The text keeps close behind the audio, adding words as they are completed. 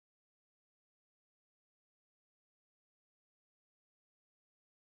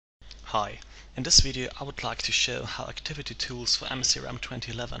Hi, in this video I would like to show how ActivityTools for MS CRM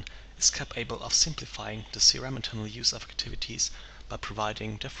 2011 is capable of simplifying the CRM internal use of activities by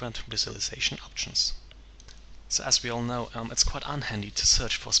providing different visualization options. So as we all know, it's quite unhandy to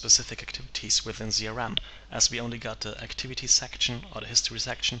search for specific activities within CRM, as we only got the activities section or the history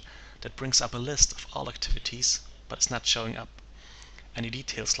section that brings up a list of all activities, but it's not showing up any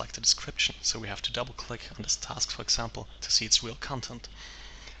details like the description, so we have to double click on this task, for example, to see its real content.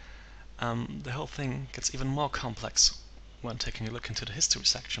 The whole thing gets even more complex when taking a look into the history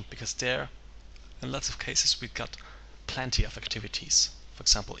section, because there, in lots of cases, we've got plenty of activities. For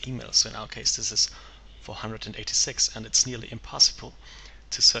example, emails. So in our case, this is 486, and it's nearly impossible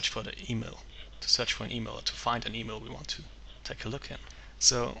to search for an email or to find an email we want to take a look in.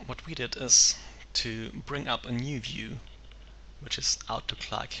 So what we did is to bring up a new view, which is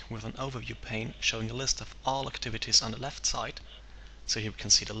Outlook-like, with an overview pane showing a list of all activities on the left side. So here we can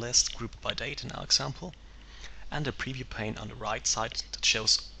see the list grouped by date in our example, and a preview pane on the right side that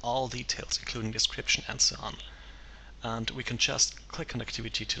shows all details, including description and so on. And we can just click on the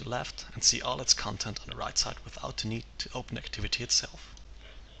activity to the left and see all its content on the right side without the need to open the activity itself.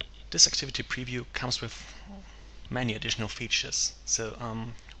 This activity preview comes with many additional features. So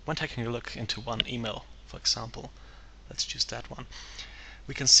when taking a look into one email, for example, let's choose that one,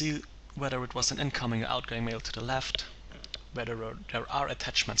 we can see whether it was an incoming or outgoing mail to the left, whether there are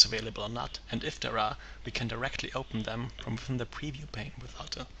attachments available or not, and if there are, we can directly open them from within the preview pane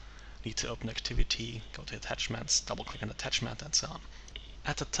without the need to open activity, go to attachments, double click on attachment, and so on.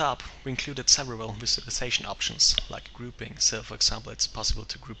 At the top, we included several visualization options like grouping. So for example, it's possible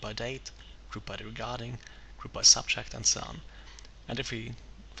to group by date, group by the regarding, group by subject, and so on. And if we,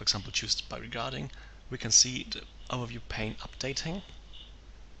 for example, choose by regarding, we can see the overview pane updating,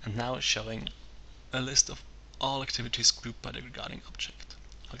 and now it's showing a list of all activities grouped by the regarding object.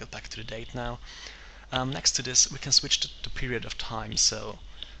 I'll get back to the date now. Next to this, we can switch the period of time, so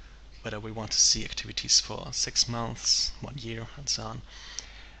whether we want to see activities for 6 months, 1 year, and so on.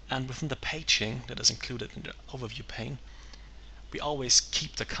 And within the paging that is included in the overview pane, we always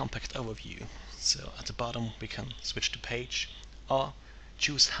keep the compact overview. So at the bottom we can switch the page or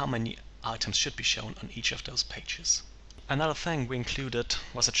choose how many items should be shown on each of those pages. Another thing we included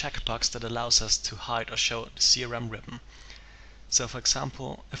was a checkbox that allows us to hide or show the CRM ribbon. So for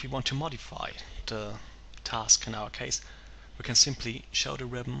example, if we want to modify the task in our case, we can simply show the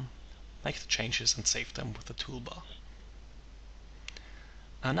ribbon, make the changes, and save them with the toolbar.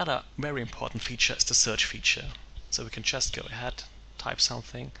 Another very important feature is the search feature. So we can just go ahead, type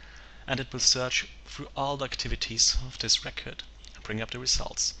something, and it will search through all the activities of this record and bring up the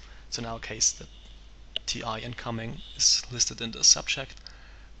results. So in our case, the TI incoming is listed in the subject.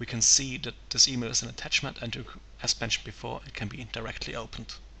 We can see that this email is an attachment, and as mentioned before, it can be directly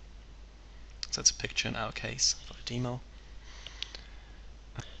opened. So that's a picture in our case for a demo.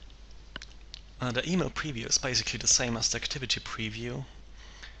 The email preview is basically the same as the activity preview,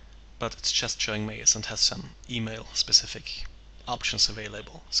 but it's just showing mails and has some email specific options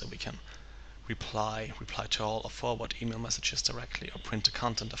available. So we can reply to all, or forward email messages directly, or print the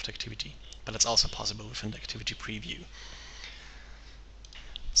content of the activity. But it's also possible within the activity preview.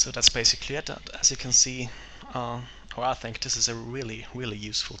 So that's basically it. As you can see, or I think this is a really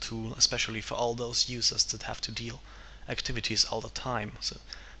useful tool, especially for all those users that have to deal activities all the time. So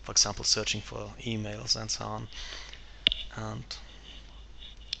for example, searching for emails and so on. And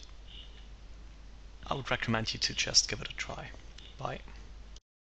I would recommend you to just give it a try. Bye.